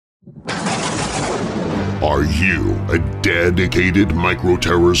Are you a dedicated Micro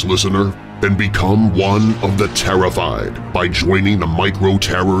Terrors listener? Then become one of the terrified by joining the Micro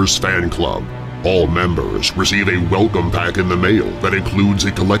Terrors fan club. All members receive a welcome pack in the mail that includes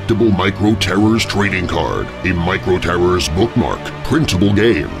a collectible Micro Terrors trading card, a Micro Terrors bookmark, printable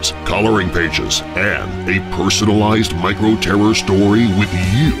games, coloring pages, and a personalized Micro Terror story with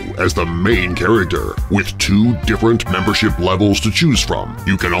you as the main character, with 2 different membership levels to choose from.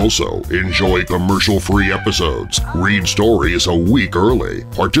 You can also enjoy commercial-free episodes, read stories a week early,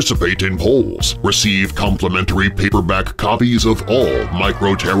 participate in polls, receive complimentary paperback copies of all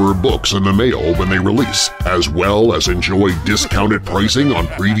Micro Terror books in the mail when they release, as well as enjoy discounted pricing on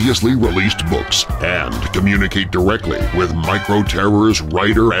previously released books, and communicate directly with Micro Terror's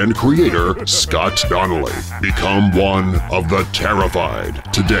writer and creator, Scott Donnelly. Become one of the terrified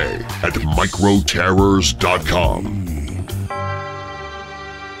today at microterrors.com.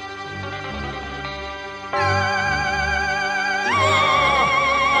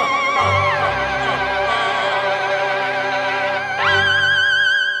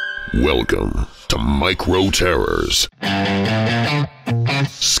 Welcome to Micro Terrors.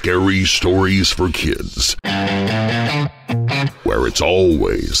 Scary stories for kids, where it's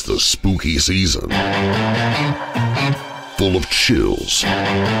always the spooky season, full of chills,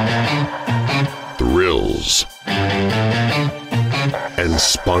 thrills, and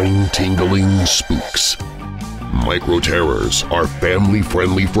spine-tingling spooks. Micro Terrors are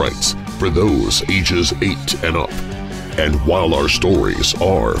family-friendly frights for those ages 8 and up. And while our stories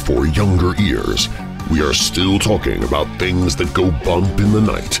are for younger ears, we are still talking about things that go bump in the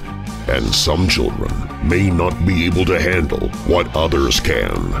night, and some children may not be able to handle what others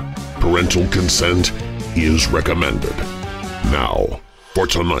can. Parental consent is recommended. Now, for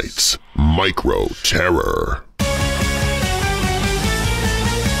tonight's Micro Terror.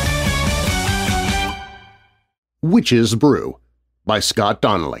 Witch's Brew by Scott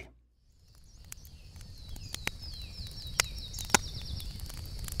Donnelly.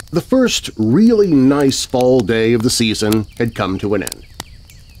 The first really nice fall day of the season had come to an end.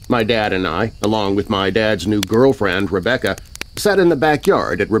 My dad and I, along with my dad's new girlfriend, Rebecca, sat in the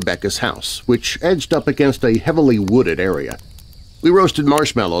backyard at Rebecca's house, which edged up against a heavily wooded area. We roasted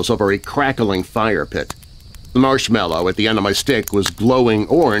marshmallows over a crackling fire pit. The marshmallow at the end of my stick was glowing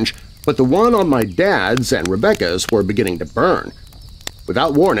orange, but the one on my dad's and Rebecca's were beginning to burn.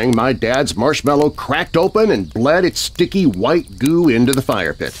 Without warning, my dad's marshmallow cracked open and bled its sticky white goo into the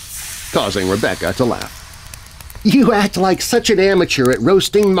fire pit, causing Rebecca to laugh. "You act like such an amateur at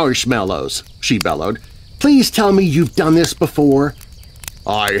roasting marshmallows," she bellowed. "Please tell me you've done this before."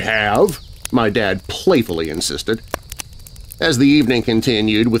 "I have," my dad playfully insisted. As the evening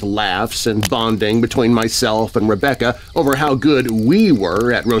continued with laughs and bonding between myself and Rebecca over how good we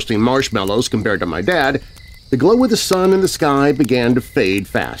were at roasting marshmallows compared to my dad, the glow of the sun in the sky began to fade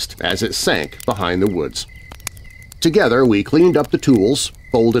fast as it sank behind the woods. Together we cleaned up the tools,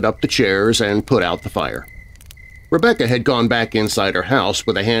 folded up the chairs, and put out the fire. Rebecca had gone back inside her house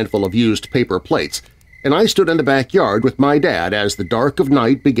with a handful of used paper plates, and I stood in the backyard with my dad as the dark of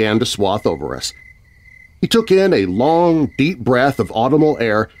night began to swath over us. He took in a long, deep breath of autumnal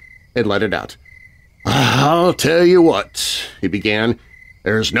air and let it out. "I'll tell you what," he began,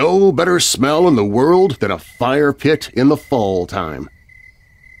 "there's no better smell in the world than a fire pit in the fall time."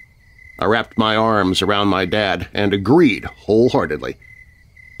 I wrapped my arms around my dad and agreed wholeheartedly.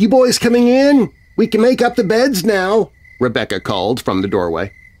 "You boys coming in? We can make up the beds now," Rebecca called from the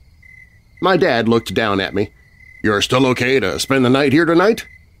doorway. My dad looked down at me. "You're still okay to spend the night here tonight?"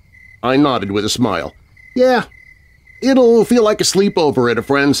 I nodded with a smile. "Yeah, it'll feel like a sleepover at a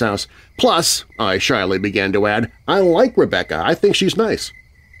friend's house. Plus," I shyly began to add, "I like Rebecca. I think she's nice."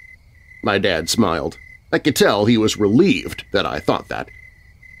 My dad smiled. I could tell he was relieved that I thought that.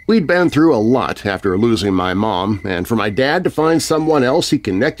 We'd been through a lot after losing my mom, and for my dad to find someone else he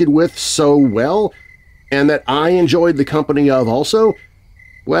connected with so well, and that I enjoyed the company of also,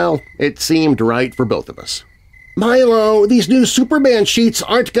 well, it seemed right for both of us. "Milo, these new Superman sheets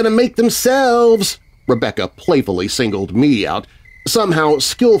aren't going to make themselves," Rebecca playfully singled me out, somehow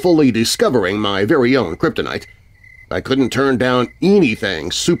skillfully discovering my very own kryptonite. I couldn't turn down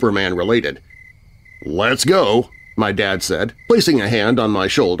anything Superman-related. "Let's go," my dad said, placing a hand on my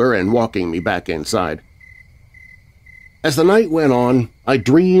shoulder and walking me back inside. As the night went on, I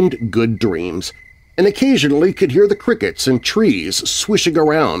dreamed good dreams, and occasionally could hear the crickets and trees swishing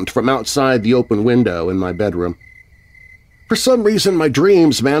around from outside the open window in my bedroom. For some reason, my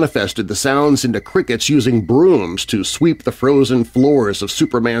dreams manifested the sounds into crickets using brooms to sweep the frozen floors of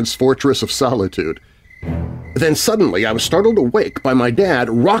Superman's Fortress of Solitude. Then suddenly I was startled awake by my dad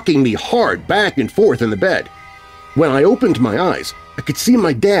rocking me hard back and forth in the bed. When I opened my eyes, I could see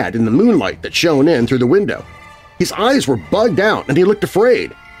my dad in the moonlight that shone in through the window. His eyes were bugged out and he looked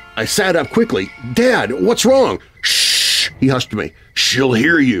afraid. I sat up quickly. "Dad, what's wrong?" "Shh," he hushed me. "She'll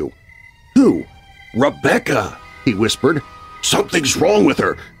hear you." "Who?" "Rebecca," he whispered. "Something's wrong with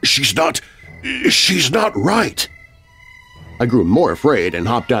her. She's not right." I grew more afraid and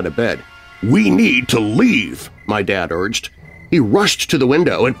hopped out of bed. "We need to leave," my dad urged. He rushed to the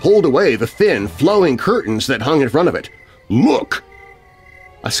window and pulled away the thin, flowing curtains that hung in front of it. "Look!"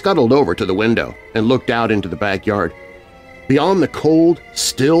 I scuttled over to the window and looked out into the backyard. Beyond the cold,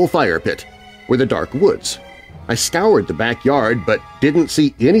 still fire pit were the dark woods. I scoured the backyard but didn't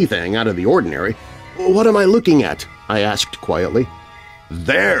see anything out of the ordinary. "What am I looking at?" I asked quietly.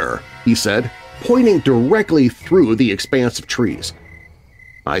 "There," he said, pointing directly through the expanse of trees.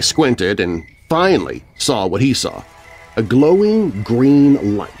 I squinted and finally saw what he saw, a glowing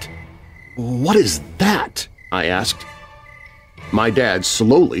green light. "What is that?" I asked. My dad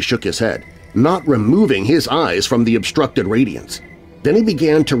slowly shook his head, not removing his eyes from the obstructed radiance. Then he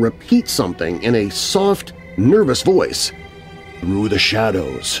began to repeat something in a soft, nervous voice. "Through the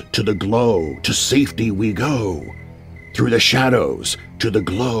shadows, to the glow, to safety we go. Through the shadows, to the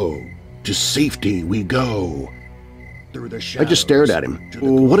glow, to safety we go." Through the shadows, I just stared at him.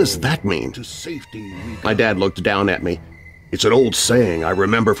 "What does that mean?" "To safety we go." My dad looked down at me. "It's an old saying I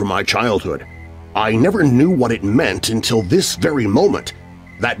remember from my childhood. I never knew what it meant until this very moment.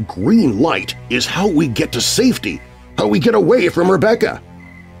 That green light is how we get to safety, how we get away from Rebecca."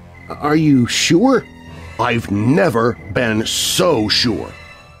 "Are you sure?" "I've never been so sure."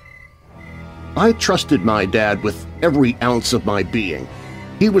 I trusted my dad with every ounce of my being.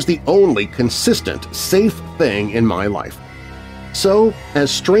 He was the only consistent, safe thing in my life. So, as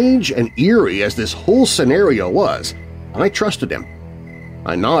strange and eerie as this whole scenario was, I trusted him.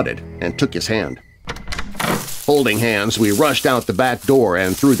 I nodded and took his hand. Holding hands, we rushed out the back door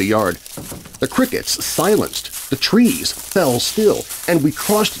and through the yard. The crickets silenced, the trees fell still, and we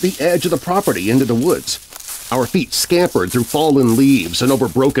crossed the edge of the property into the woods. Our feet scampered through fallen leaves and over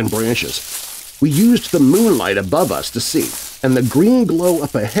broken branches. We used the moonlight above us to see, and the green glow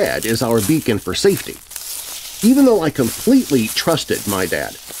up ahead is our beacon for safety. Even though I completely trusted my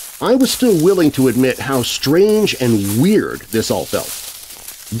dad, I was still willing to admit how strange and weird this all felt.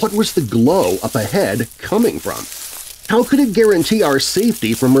 What was the glow up ahead coming from? How could it guarantee our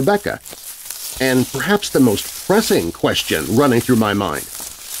safety from Rebecca? And perhaps the most pressing question running through my mind,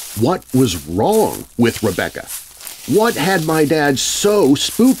 what was wrong with Rebecca? What had my dad so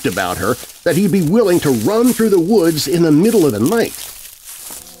spooked about her that he'd be willing to run through the woods in the middle of the night?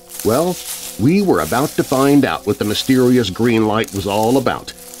 Well, we were about to find out what the mysterious green light was all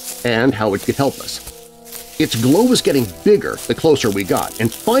about and how it could help us. Its glow was getting bigger the closer we got,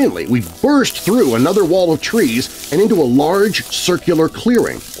 and finally we burst through another wall of trees and into a large circular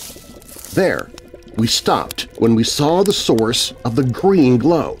clearing. There, we stopped when we saw the source of the green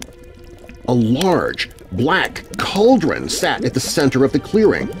glow. A large, black cauldron sat at the center of the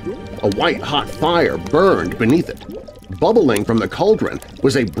clearing. A white-hot fire burned beneath it. Bubbling from the cauldron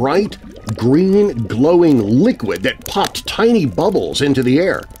was a bright, green, glowing liquid that popped tiny bubbles into the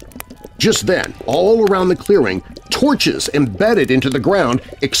air. Just then, all around the clearing, torches embedded into the ground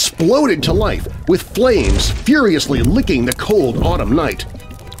exploded to life, with flames furiously licking the cold autumn night.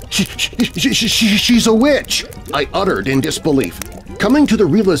 She's a witch!" I uttered in disbelief, coming to the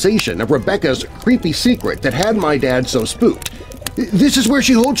realization of Rebecca's creepy secret that had my dad so spooked. "This is where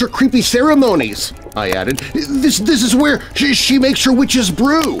she holds her creepy ceremonies," I added. This is where she makes her witch's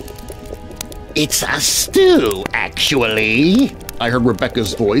brew." "It's a stew, actually," I heard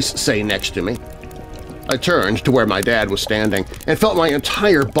Rebecca's voice say next to me. I turned to where my dad was standing and felt my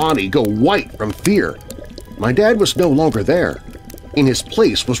entire body go white from fear. My dad was no longer there. In his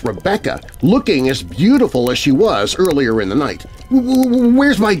place was Rebecca, looking as beautiful as she was earlier in the night.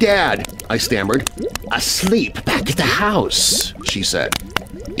 "Where's my dad?" I stammered. "Asleep back at the house," she said.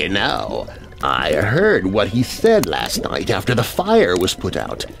 "You know, I heard what he said last night after the fire was put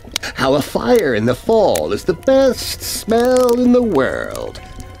out. How a fire in the fall is the best smell in the world.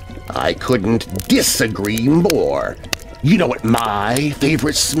 I couldn't disagree more. You know what my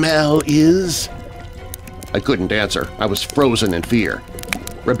favorite smell is?" I couldn't answer. I was frozen in fear.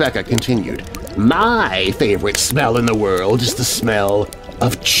 Rebecca continued, "My favorite smell in the world is the smell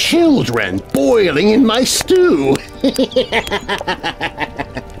of children boiling in my stew."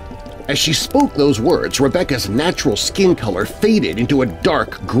 As she spoke those words, Rebecca's natural skin color faded into a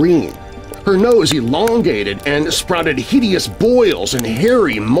dark green. Her nose elongated and sprouted hideous boils and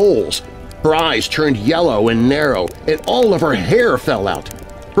hairy moles. Her eyes turned yellow and narrow, and all of her hair fell out.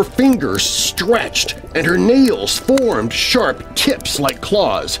 Her fingers stretched, and her nails formed sharp tips like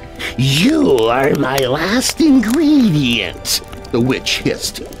claws. "You are my last ingredient," the witch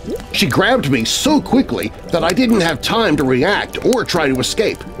hissed. She grabbed me so quickly that I didn't have time to react or try to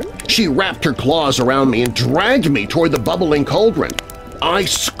escape. She wrapped her claws around me and dragged me toward the bubbling cauldron. I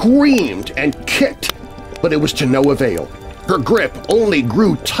screamed and kicked, but it was to no avail. Her grip only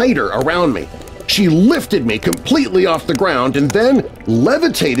grew tighter around me. She lifted me completely off the ground and then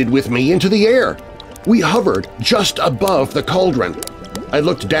levitated with me into the air. We hovered just above the cauldron. I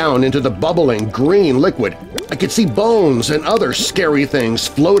looked down into the bubbling green liquid. I could see bones and other scary things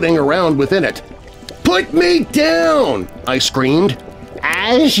floating around within it. "Put me down!" I screamed.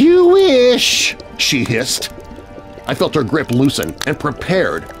 "As you wish," she hissed. I felt her grip loosen and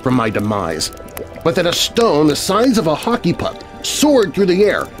prepared for my demise. But then a stone the size of a hockey puck soared through the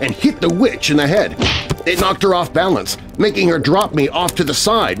air and hit the witch in the head. It knocked her off balance, making her drop me off to the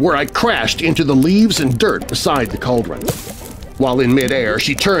side where I crashed into the leaves and dirt beside the cauldron. While in midair,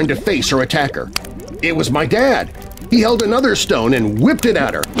 she turned to face her attacker. It was my dad. He held another stone and whipped it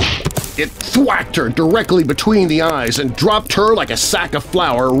at her. It thwacked her directly between the eyes and dropped her like a sack of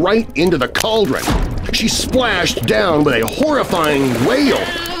flour right into the cauldron. She splashed down with a horrifying wail,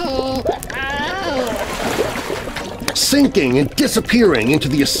 sinking and disappearing into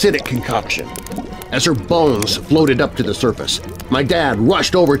the acidic concoction. As her bones floated up to the surface, my dad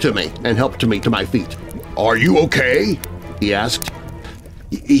rushed over to me and helped me to my feet. "Are you okay?" he asked.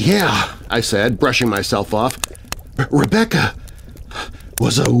 "Yeah," I said, brushing myself off. "Rebecca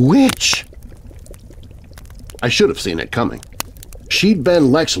was a witch." I should have seen it coming. She'd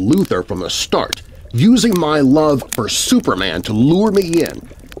been Lex Luthor from the start, using my love for Superman to lure me in,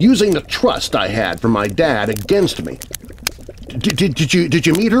 using the trust I had from my dad against me. Did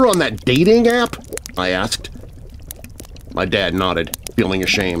you meet her on that dating app?" I asked. My dad nodded, feeling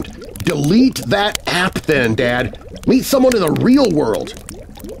ashamed. "Delete that app then, Dad. Meet someone in the real world."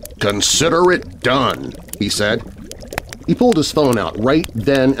 "Consider it done," he said. He pulled his phone out right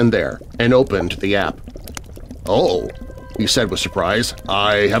then and there and opened the app. "Oh," he said with surprise,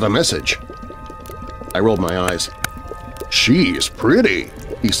 "I have a message." I rolled my eyes. "She's pretty,"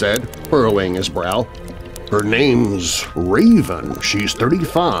 he said, furrowing his brow. "Her name's Raven. She's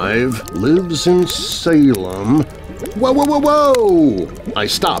 35, lives in Salem." "Whoa, whoa, whoa, whoa!" I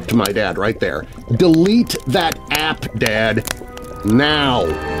stopped my dad right there. "Delete that app, Dad. Now!"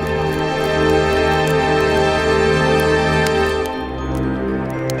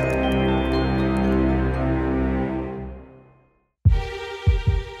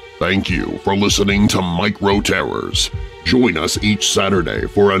 Thank you for listening to Micro Terrors. Join us each Saturday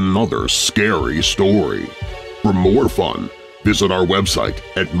for another scary story. For more fun, visit our website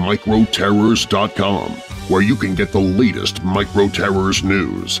at microterrors.com, where you can get the latest Micro Terrors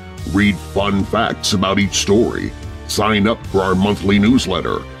news, read fun facts about each story, sign up for our monthly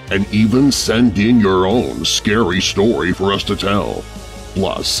newsletter, and even send in your own scary story for us to tell.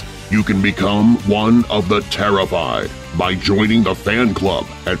 Plus, you can become one of the terrified by joining the fan club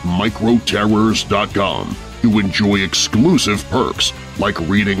at microterrors.com to enjoy exclusive perks like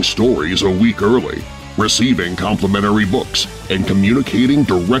reading stories a week early, receiving complimentary books, and communicating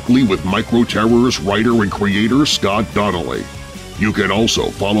directly with Micro Terrors writer and creator Scott Donnelly. You can also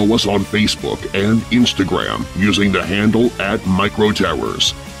follow us on Facebook and Instagram using the handle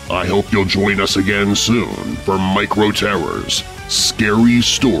 @MicroTerrors. I hope you'll join us again soon for Micro Terrors, Scary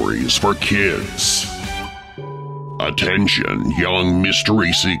Stories for Kids. Attention, young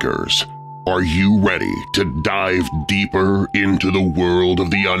mystery seekers! Are you ready to dive deeper into the world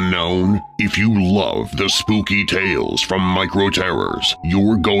of the unknown? If you love the spooky tales from Micro Terrors,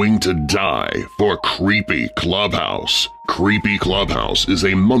 you're going to die for Creepy Clubhouse. Creepy Clubhouse is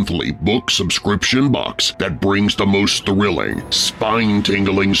a monthly book subscription box that brings the most thrilling,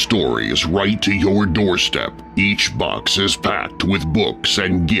 spine-tingling stories right to your doorstep. Each box is packed with books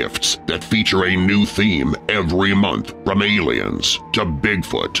and gifts that feature a new theme every month, from aliens to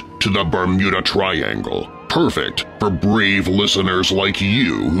Bigfoot to the Bermuda Triangle. Perfect for brave listeners like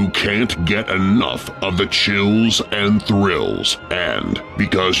you who can't get enough of the chills and thrills. And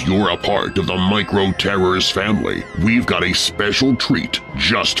because you're a part of the Micro Terrors family, we've got a special treat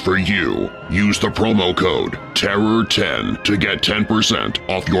just for you. Use the promo code TERROR10 to get 10%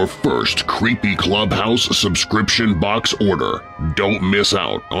 off your first Creepy Clubhouse subscription box order. Don't miss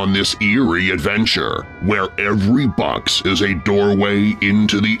out on this eerie adventure, where every box is a doorway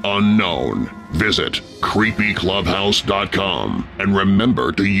into the unknown. Visit creepyclubhouse.com and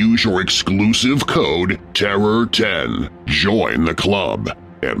remember to use your exclusive code TERROR10. Join the club.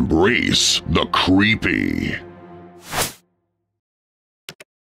 Embrace the creepy.